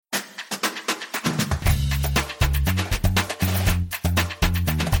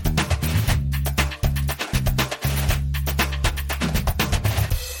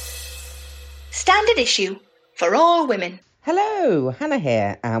and an issue for all women. Hello, Hannah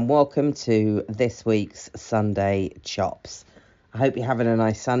here, and welcome to this week's Sunday Chops. I hope you're having a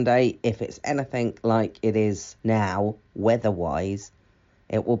nice Sunday. If it's anything like it is now, weather-wise,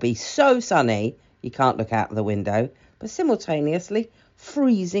 it will be so sunny you can't look out the window, but simultaneously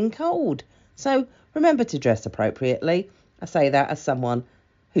freezing cold. So remember to dress appropriately. I say that as someone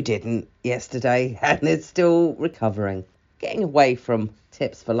who didn't yesterday and is still recovering. Getting away from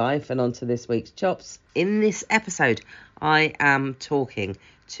tips for life and onto this week's Chops. In this episode, I am talking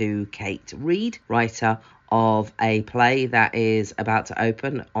to Kate Reid, writer of a play that is about to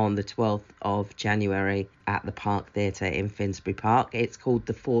open on the 12th of January at the Park Theatre in Finsbury Park. It's called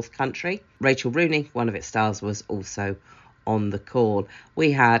The Fourth Country. Rachel Rooney, one of its stars, was also on the call.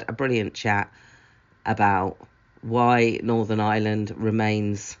 We had a brilliant chat about why Northern Ireland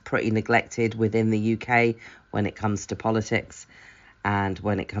remains pretty neglected within the UK when it comes to politics and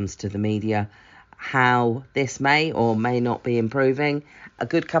when it comes to the media, how this may or may not be improving. A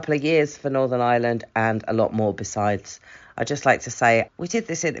good couple of years for Northern Ireland and a lot more besides. I'd just like to say we did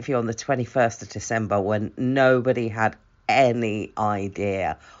this interview on the 21st of December when nobody had any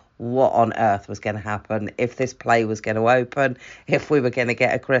idea what on earth was going to happen, if this play was going to open, if we were going to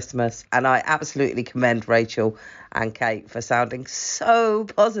get a Christmas. And I absolutely commend Rachel and Kate for sounding so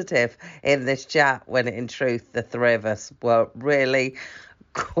positive in this chat when in truth the three of us were really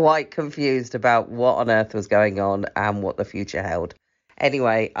quite confused about what on earth was going on and what the future held.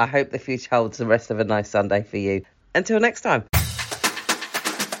 Anyway, I hope the future holds the rest of a nice Sunday for you. Until next time.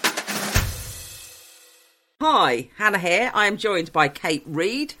 Hi, Hannah here. I am joined by Kate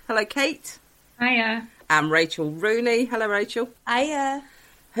Reid. Hello, Kate. Hiya. And Rachel Rooney. Hello, Rachel. Hiya.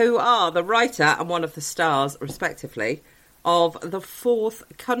 Who are the writer and one of the stars, respectively, of The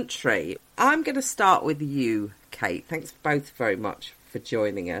Fourth Country. I'm going to start with you, Kate. Thanks both very much for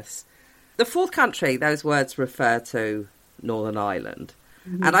joining us. The Fourth Country, those words refer to Northern Ireland.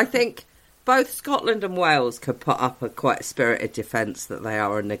 Mm-hmm. And I think both Scotland and Wales could put up quite a spirited defence that they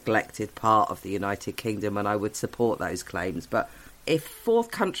are a neglected part of the United Kingdom, and I would support those claims. But if Fourth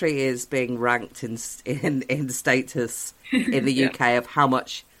Country is being ranked in status in the UK of how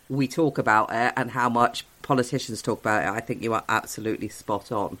much we talk about it and how much politicians talk about it, I think you are absolutely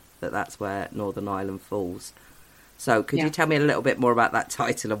spot on that that's where Northern Ireland falls. So could you tell me a little bit more about that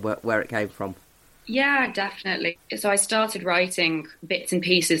title and where it came from? Yeah, definitely. So I started writing bits and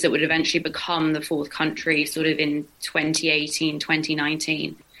pieces that would eventually become The Fourth Country sort of in 2018,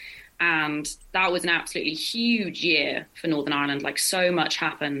 2019. And that was an absolutely huge year for Northern Ireland. Like, so much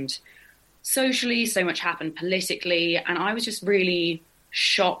happened socially, so much happened politically. And I was just really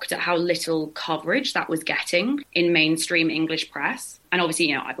shocked at how little coverage that was getting in mainstream English press. And obviously,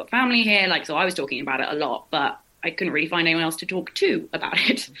 you know, I've got family here, so I was talking about it a lot, but I couldn't really find anyone else to talk to about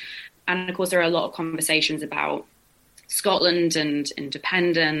it. And of course, there are a lot of conversations about Scotland and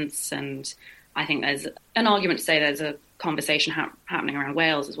independence. And I think there's an argument to say there's a conversation happening around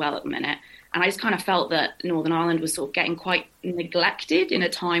Wales as well at the minute. And I just kind of felt that Northern Ireland was sort of getting quite neglected in a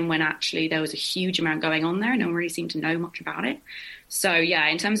time when actually there was a huge amount going on there. No one really seemed to know much about it. So, yeah,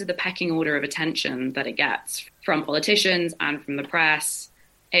 in terms of the pecking order of attention that it gets from politicians and from the press,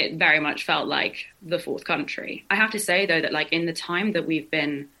 it very much felt like The Fourth Country. I have to say, though, that in the time that we've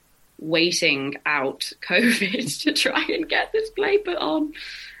been waiting out COVID to try and get this play put on,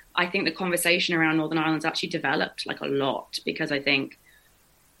 I think the conversation around Northern Ireland's actually developed a lot, because I think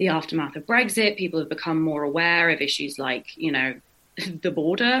the aftermath of Brexit, people have become more aware of issues like, you know, the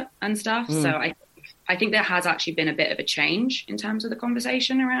border and stuff. So I think there has actually been a bit of a change in terms of the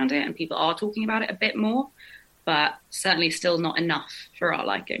conversation around it, and people are talking about it a bit more, but certainly still not enough for our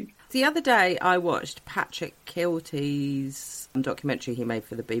liking. The other day I watched Patrick Kielty's documentary he made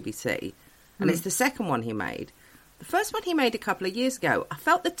for the BBC, and it's the second one he made. The first one he made a couple of years ago, I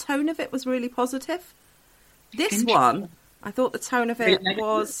felt the tone of it was really positive. This one, I thought the tone of it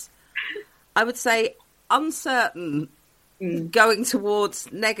was, I would say, uncertain, going towards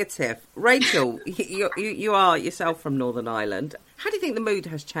negative. Rachel, you are yourself from Northern Ireland. How do you think the mood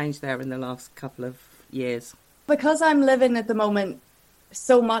has changed there in the last couple of years? Because I'm living at the moment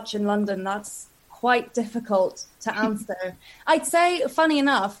so much in London, that's quite difficult to answer. I'd say, funny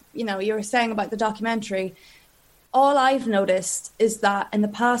enough, you know, you were saying about the documentary, all I've noticed is that in the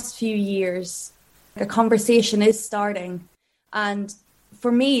past few years, a conversation is starting. And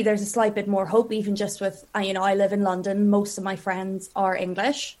for me, there's a slight bit more hope, even just with, you know, I live in London. Most of my friends are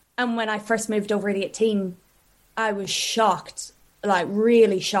English. And when I first moved over at 18, I was shocked,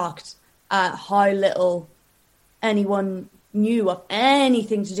 really shocked at how little anyone knew of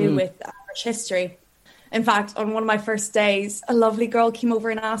anything to do with Irish history. In fact, on one of my first days, a lovely girl came over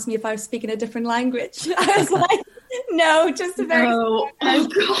and asked me if I was speaking a different language. I was like, no, just a very... Oh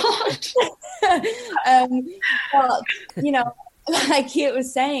God. But, you know, like Kate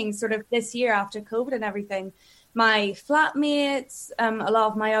was saying, sort of this year after COVID and everything, my flatmates, a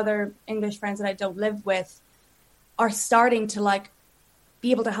lot of my other English friends that I don't live with are starting to like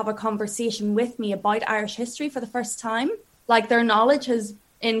be able to have a conversation with me about Irish history for the first time. Like their knowledge has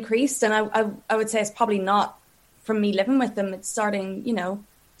increased, and I would say it's probably not from me living with them. It's starting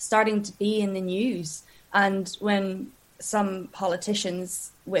to be in the news. And when some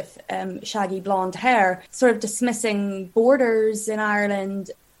politicians with shaggy blonde hair sort of dismissing borders in Ireland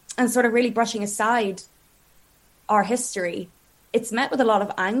and sort of really brushing aside our history, it's met with a lot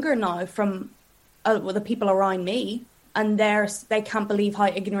of anger now from the people around me, and they can't believe how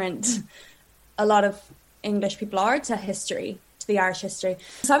ignorant a lot of English people are to history, to the Irish history.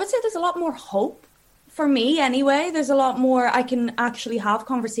 So I would say there's a lot more hope for me anyway. There's a lot more, I can actually have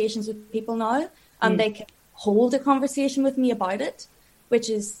conversations with people now, and they can hold a conversation with me about it, which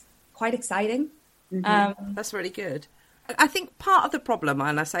is quite exciting. That's really good. I think part of the problem,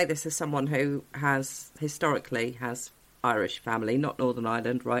 and I say this as someone who historically has Irish family, not Northern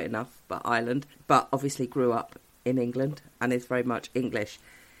Ireland, right enough, but Ireland, but obviously grew up in England and is very much English,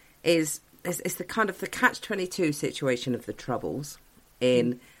 is the kind of the catch-22 situation of the Troubles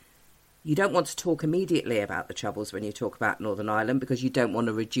in... You don't want to talk immediately about the Troubles when you talk about Northern Ireland because you don't want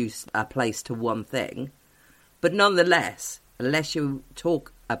to reduce a place to one thing. But nonetheless, unless you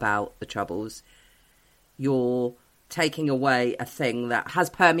talk about the Troubles, you're taking away a thing that has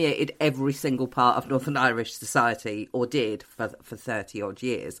permeated every single part of Northern Irish society, or did for 30-odd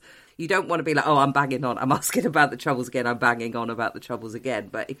years. You don't want to be like, oh, I'm asking about the Troubles again, I'm banging on about the Troubles again.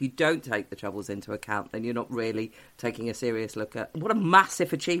 But if you don't take the Troubles into account, then you're not really taking a serious look at what a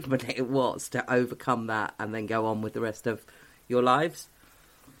massive achievement it was to overcome that and then go on with the rest of your lives.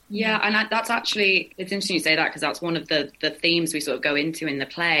 Yeah, and that's actually, it's interesting you say that, because that's one of the themes we sort of go into in the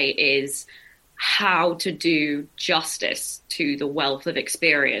play is how to do justice to the wealth of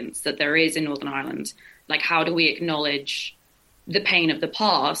experience that there is in Northern Ireland. Like, how do we acknowledge the pain of the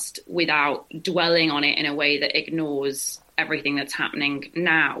past without dwelling on it in a way that ignores everything that's happening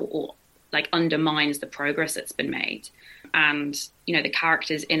now or like undermines the progress that's been made? And, you know, the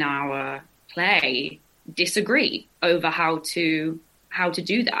characters in our play disagree over how to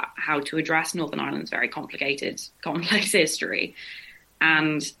do that, how to address Northern Ireland's very complex history.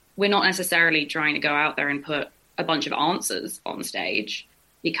 And we're not necessarily trying to go out there and put a bunch of answers on stage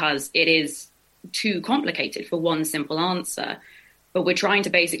because it is too complicated for one simple answer. But we're trying to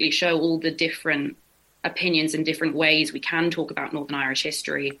basically show all the different opinions and different ways we can talk about Northern Irish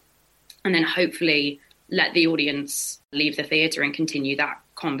history, and then hopefully let the audience leave the theatre and continue that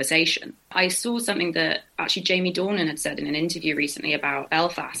conversation. I saw something that actually Jamie Dornan had said in an interview recently about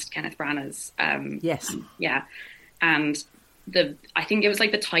Belfast, Kenneth Branagh's. Yes. Yeah. And I think it was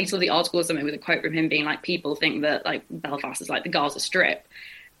like the title of the article or something with a quote from him being like, people think that like Belfast is like the Gaza Strip.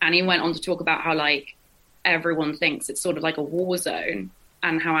 And he went on to talk about how like everyone thinks it's sort of like a war zone,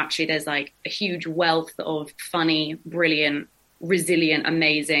 and how actually there's like a huge wealth of funny, brilliant, resilient,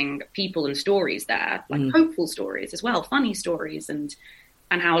 amazing people and stories there, like hopeful stories as well, funny stories, and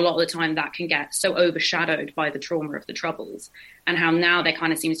how a lot of the time that can get so overshadowed by the trauma of the Troubles, and how now there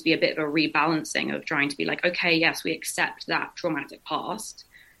kind of seems to be a bit of a rebalancing of trying to be like, okay, yes, we accept that traumatic past,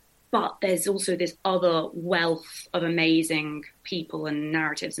 but there's also this other wealth of amazing people and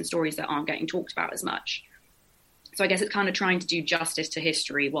narratives and stories that aren't getting talked about as much. So I guess it's kind of trying to do justice to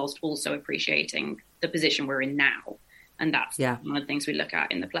history whilst also appreciating the position we're in now. And that's one of the things we look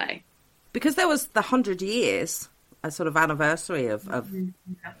at in the play. Because there was the 100 years, a sort of anniversary of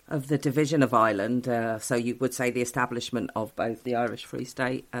the division of Ireland. So you would say the establishment of both the Irish Free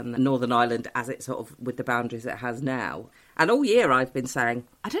State and Northern Ireland as it sort of, with the boundaries it has now. And all year I've been saying,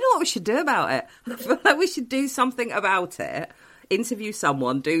 I don't know what we should do about it. I feel like we should do something about it, interview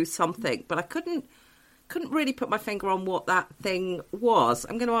someone, do something. But I couldn't really put my finger on what that thing was.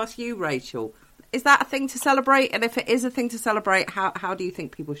 I'm going to ask you, Rachel, is that a thing to celebrate? And if it is a thing to celebrate, how do you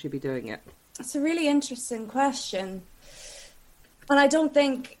think people should be doing it? It's a really interesting question. And I don't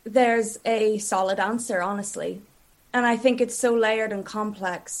think there's a solid answer, honestly. And I think it's so layered and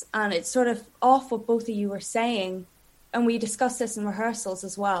complex. And it's sort of off what both of you were saying. And we discussed this in rehearsals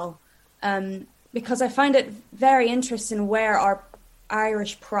as well. Because I find it very interesting where our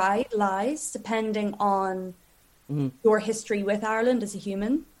Irish pride lies, depending on your history with Ireland as a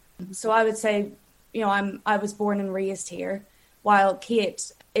human. So I would say, you know, I was born and raised here, while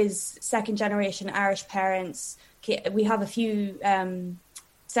Kate is second generation Irish parents. We have a few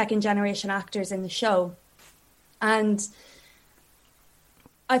second generation actors in the show. And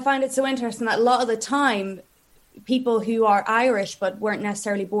I find it so interesting that a lot of the time, people who are Irish but weren't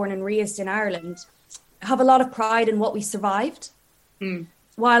necessarily born and raised in Ireland have a lot of pride in what we survived.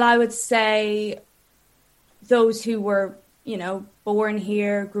 While I would say those who were, born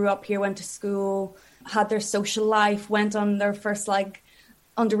here, grew up here, went to school, had their social life, went on their first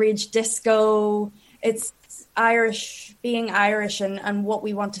underage disco. It's Irish, being Irish and what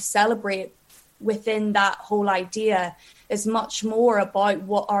we want to celebrate within that whole idea is much more about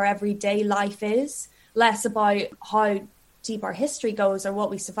what our everyday life is, less about how deep our history goes or what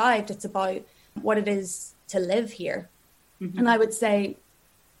we survived. It's about what it is to live here. Mm-hmm. And I would say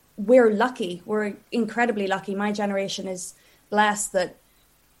we're lucky. We're incredibly lucky. My generation is blessed that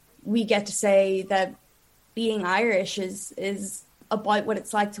we get to say that being Irish is about what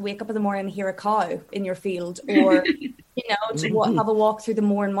it's like to wake up in the morning and hear a cow in your field, or to have a walk through the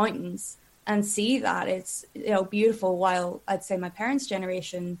Mourne Mountains and see that. It's beautiful. While I'd say my parents'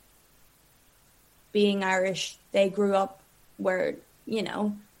 generation, being Irish, they grew up where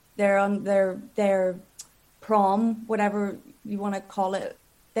they're on their prom, whatever you want to call it,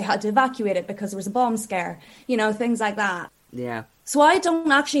 they had to evacuate it because there was a bomb scare, things like that. Yeah. So I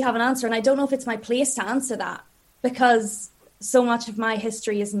don't actually have an answer, and I don't know if it's my place to answer that, because so much of my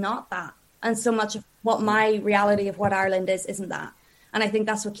history is not that, and so much of what my reality of what Ireland is isn't that. And I think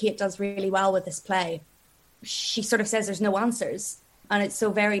that's what Kate does really well with this play. She sort of says there's no answers, and it's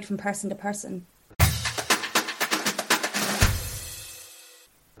so varied from person to person.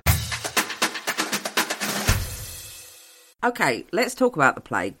 Okay, let's talk about the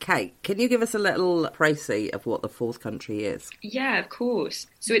play. Kate, can you give us a little précis of what the Fourth Country is? Yeah, of course.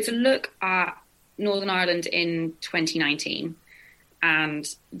 So it's a look at Northern Ireland in 2019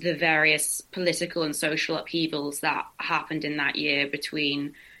 and the various political and social upheavals that happened in that year,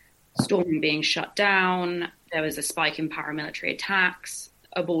 between Stormont being shut down, there was a spike in paramilitary attacks,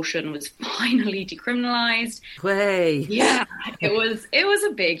 abortion was finally decriminalised. Way. Yeah, it was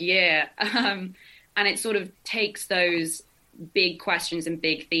a big year. And it sort of takes those big questions and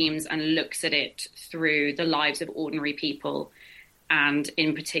big themes and looks at it through the lives of ordinary people, and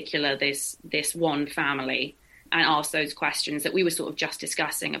in particular this one family, and ask those questions that we were sort of just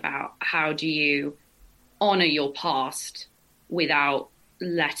discussing about how do you honour your past without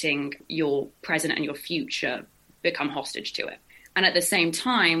letting your present and your future become hostage to it. And at the same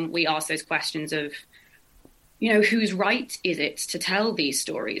time, we ask those questions of, whose right is it to tell these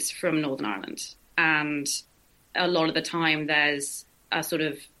stories from Northern Ireland? And a lot of the time there's a sort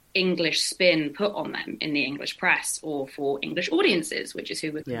of English spin put on them in the English press or for English audiences, which is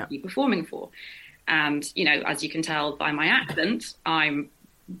who we're going to be performing for. And, as you can tell by my accent, I'm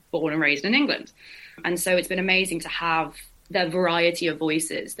born and raised in England. And so it's been amazing to have the variety of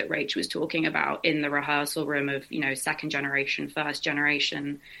voices that Rach was talking about in the rehearsal room of, second generation, first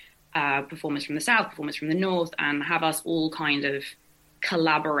generation, performers from the South, performers from the North, and have us all kind of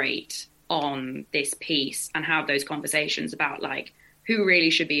collaborate on this piece and have those conversations about who really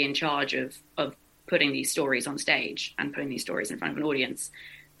should be in charge of putting these stories on stage and putting these stories in front of an audience.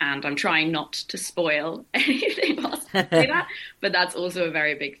 And I'm trying not to spoil anything else that, but that's also a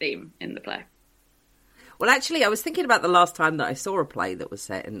very big theme in the play. Well, actually, I was thinking about the last time that I saw a play that was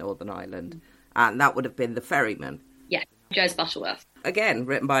set in Northern Ireland, and that would have been The Ferryman. Yeah, Jez Butterworth. Again,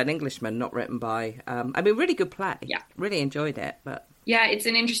 written by an Englishman, not written by... really good play. Yeah. Really enjoyed it, but... Yeah, it's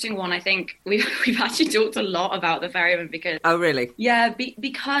an interesting one. I think we've actually talked a lot about The Ferryman because... Oh, really? Yeah,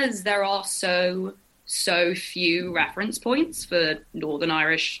 because there are so few reference points for Northern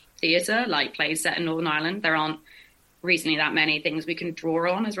Irish theatre, like plays set in Northern Ireland. There aren't recently that many things we can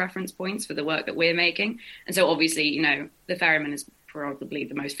draw on as reference points for the work that we're making. And so obviously, The Ferryman is probably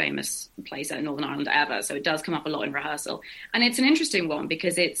the most famous play set in Northern Ireland ever. So it does come up a lot in rehearsal. And it's an interesting one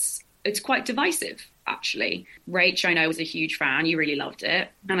because it's quite divisive, actually. Rach, I know, was a huge fan. You really loved it.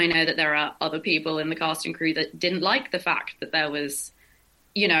 And I know that there are other people in the cast and crew that didn't like the fact that there was,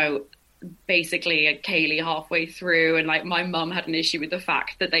 basically a Kaylee halfway through. And my mum had an issue with the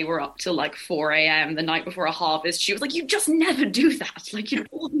fact that they were up till 4 a.m. the night before a harvest. She was like, you just never do that. You'd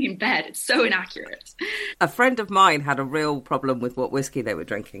all be in bed. It's so inaccurate. A friend of mine had a real problem with what whiskey they were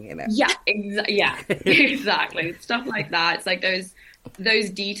drinking in it. Yeah, exactly. Stuff like that. It's those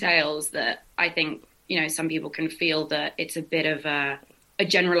details that I think, some people can feel that it's a bit of a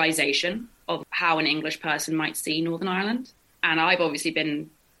generalization of how an English person might see Northern Ireland. And I've obviously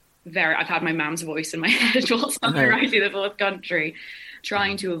been I've had my mum's voice in my head whilst I'm writing The Fourth Country.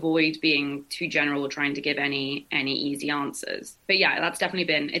 trying to avoid being too general, trying to give any easy answers. But yeah, that's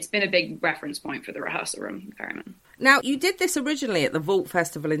definitely it's been a big reference point for the rehearsal room, Ferryman. Now, you did this originally at the Vault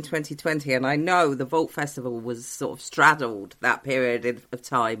Festival in 2020, and I know the Vault Festival was sort of straddled that period of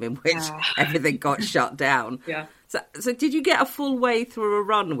time in which everything got shut down. Yeah. So did you get a full way through a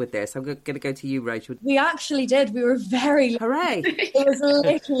run with this? I'm going to go to you, Rachel. We actually did. We were very... Hooray. It was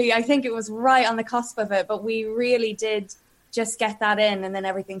literally, I think it was right on the cusp of it, but we really did just get that in and then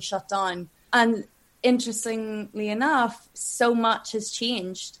everything shut down. And interestingly enough, so much has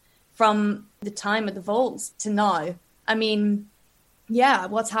changed from the time of the Vaults to now. I mean, yeah,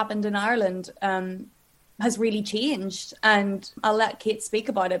 what's happened in Ireland has really changed. And I'll let Kate speak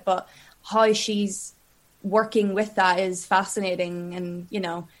about it, but how she's working with that is fascinating. And, you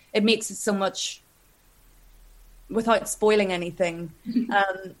know, it makes it so much, without spoiling anything,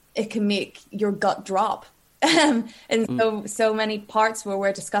 it can make your gut drop. And so many parts where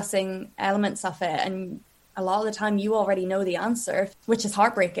we're discussing elements of it, and a lot of the time you already know the answer, which is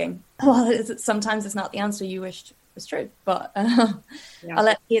heartbreaking. Well, sometimes it's not the answer you wished was true, but I'll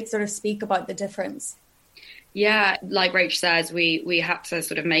let Kate sort of speak about the difference. Yeah, like Rach says, we had to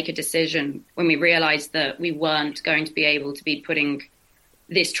sort of make a decision when we realised that we weren't going to be able to be putting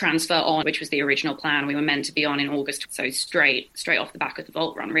this transfer on, which was the original plan. We were meant to be on in August, so straight off the back of the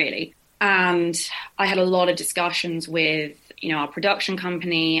Vault run, really. And I had a lot of discussions with, you know, our production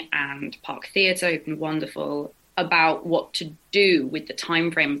company and Park Theatre, who've been wonderful, about what to do with the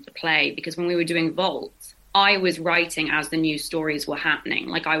time frame of the play. Because when we were doing Vault, I was writing as the new stories were happening.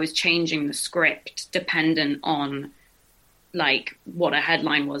 Like, I was changing the script dependent on, like, what a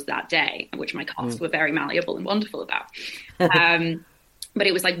headline was that day, which my cast were very malleable and wonderful about. But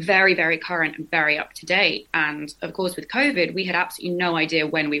it was, like, very, very current and very up to date. And, of course, with COVID, we had absolutely no idea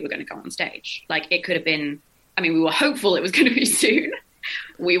when we were going to go on stage. Like, it could have been, I mean, we were hopeful it was going to be soon.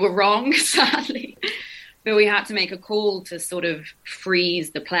 We were wrong, sadly. But we had to make a call to sort of freeze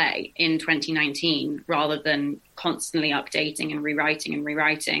the play in 2019 rather than constantly updating and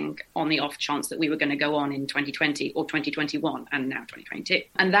rewriting on the off chance that we were going to go on in 2020 or 2021 and now 2022.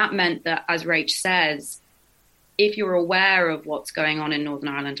 And that meant that, as Rach says, if you're aware of what's going on in Northern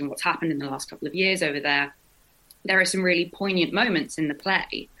Ireland and what's happened in the last couple of years over there, there are some really poignant moments in the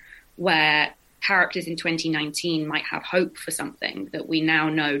play where characters in 2019 might have hope for something that we now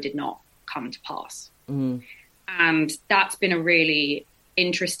know did not come to pass. And that's been a really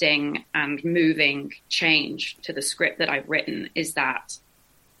interesting and moving change to the script that I've written, is that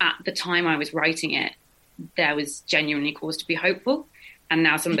at the time I was writing it, there was genuinely cause to be hopeful. And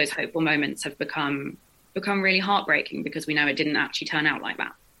now some of those hopeful moments have become really heartbreaking because we know it didn't actually turn out like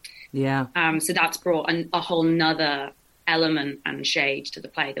that. Yeah. So that's brought a whole nother element and shade to the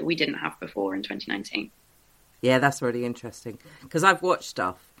play that we didn't have before in 2019. Yeah, that's really interesting. Because I've watched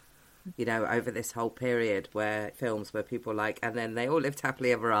stuff, you know, over this whole period films where people like, and then they all lived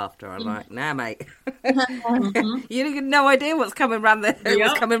happily ever after. I'm like, nah, mate. You have no idea what's coming around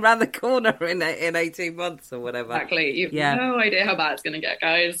the corner in 18 months or whatever. Exactly. You've no idea how bad it's going to get,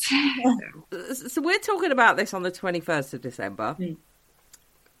 guys. So we're talking about this on the 21st of December.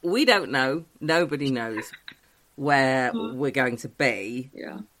 We don't know. Nobody knows where we're going to be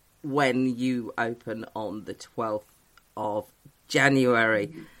when you open on the 12th of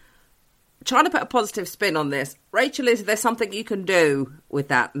January. Trying to put a positive spin on this, Rachel, is there something you can do with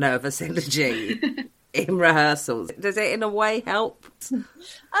that nervous energy in rehearsals? Does it in a way help?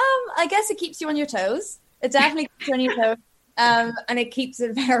 I guess it keeps you on your toes. It definitely keeps you on your toes. And it keeps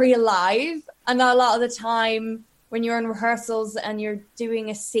it very alive. And a lot of the time when you're in rehearsals and you're doing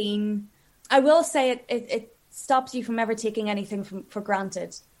a scene, I will say it stops you from ever taking anything for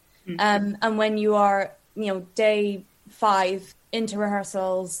granted. And when you are, you know, day 5 into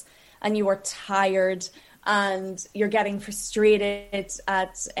rehearsals, and you are tired and you're getting frustrated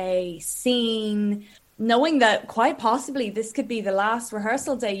at a scene, knowing that quite possibly this could be the last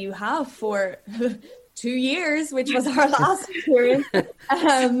rehearsal day you have for 2 years, which was our last experience,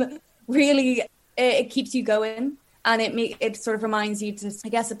 really, it keeps you going. And it sort of reminds you to, I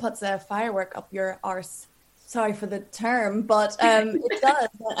guess it puts a firework up your arse. Sorry for the term, but it does.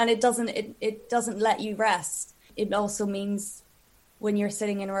 And it doesn't let you rest. It also means when you're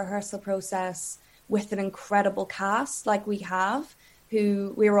sitting in a rehearsal process with an incredible cast like we have,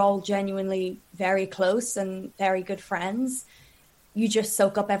 who we're all genuinely very close and very good friends, you just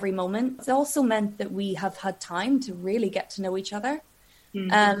soak up every moment. It's also meant that we have had time to really get to know each other.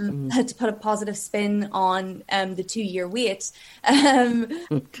 To put a positive spin on the 2-year wait,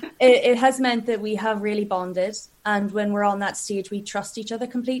 it has meant that we have really bonded. And when we're on that stage, we trust each other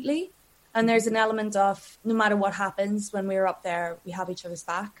completely. And there's an element of no matter what happens when we're up there, we have each other's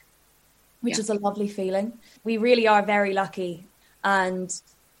back, which is a lovely feeling. We really are very lucky. And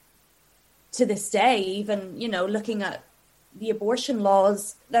to this day, even, you know, looking at the abortion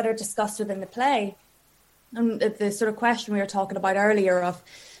laws that are discussed within the play, and the sort of question we were talking about earlier of,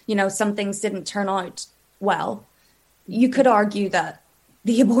 you know, some things didn't turn out well. You could argue that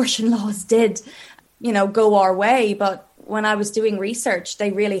the abortion laws did, you know, go our way. But when I was doing research,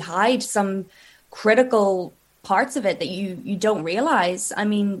 they really hide some critical parts of it that you don't realise. I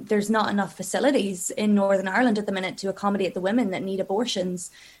mean, there's not enough facilities in Northern Ireland at the minute to accommodate the women that need abortions.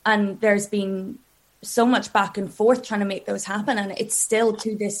 And there's been so much back and forth trying to make those happen. And it's still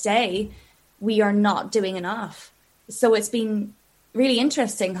to this day, we are not doing enough. So it's been really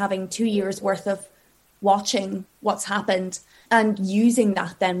interesting having 2 years worth of watching what's happened and using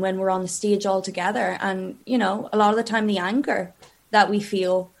that then when we're on the stage all together. And, you know, a lot of the time the anger that we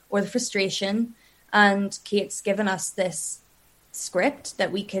feel or the frustration, and Kate's given us this script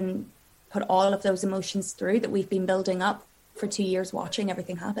that we can put all of those emotions through that we've been building up for 2 years watching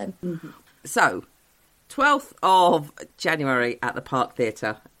everything happen. Mm-hmm. So, 12th of January at the Park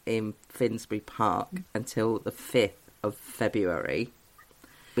Theatre in Finsbury Park until the 5th of February. I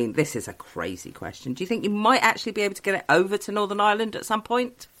mean, this is a crazy question. Do you think you might actually be able to get it over to Northern Ireland at some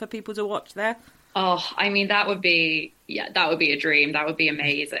point for people to watch there? Oh, I mean, that would be a dream. That would be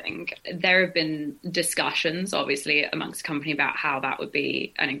amazing. There have been discussions, obviously, amongst the company about how that would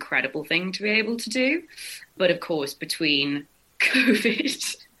be an incredible thing to be able to do. But of course, between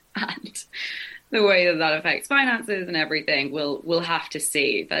COVID and the way that affects finances and everything, we'll have to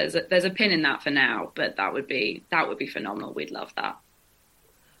see. There's a pin in that for now, but that would be phenomenal. We'd love that.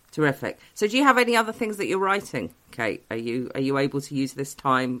 Terrific. So do you have any other things that you're writing, Kate? Are you able to use this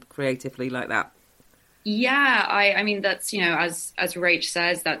time creatively like that? Yeah, I mean, that's, you know, as Rach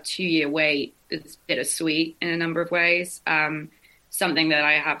says, that 2-year wait is bittersweet in a number of ways. Something that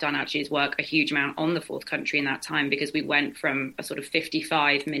I have done actually is work a huge amount on the Fourth Country in that time, because we went from a sort of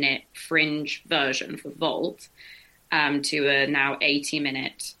 55-minute fringe version for Vault to a now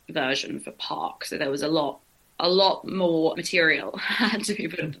 80-minute version for Park. So there was a lot more material had to be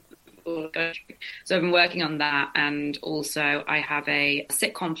put into the Fourth Country. So I've been working on that, and also I have a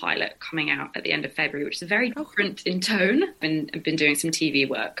sitcom pilot coming out at the end of February, which is very different in tone. I've been doing some TV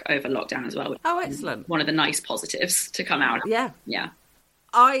work over lockdown as well. Oh, excellent. One of the nice positives to come out. Yeah.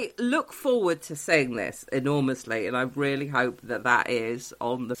 I look forward to seeing this enormously, and I really hope that is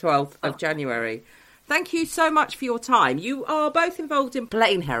on the 12th of January. Thank you so much for your time. You are both involved in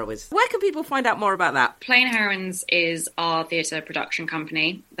Plain Heroines. Where can people find out more about that? Plain Heroines is our theatre production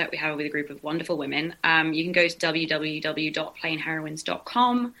company that we have with a group of wonderful women. You can go to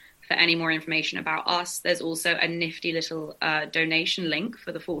www.plainheroines.com for any more information about us. There's also a nifty little donation link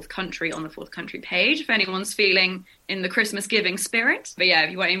for the Fourth Country on the Fourth Country page if anyone's feeling in the Christmas giving spirit. But yeah,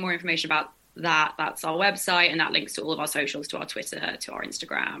 if you want any more information about that, that's our website, and that links to all of our socials, to our Twitter, to our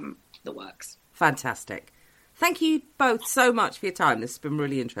Instagram, the works. Fantastic. Thank you both so much for your time. This has been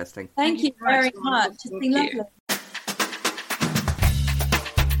really interesting. Thank you very much. It's been lovely.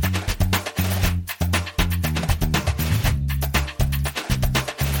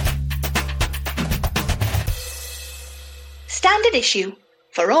 Standard issue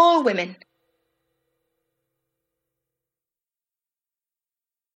for all women.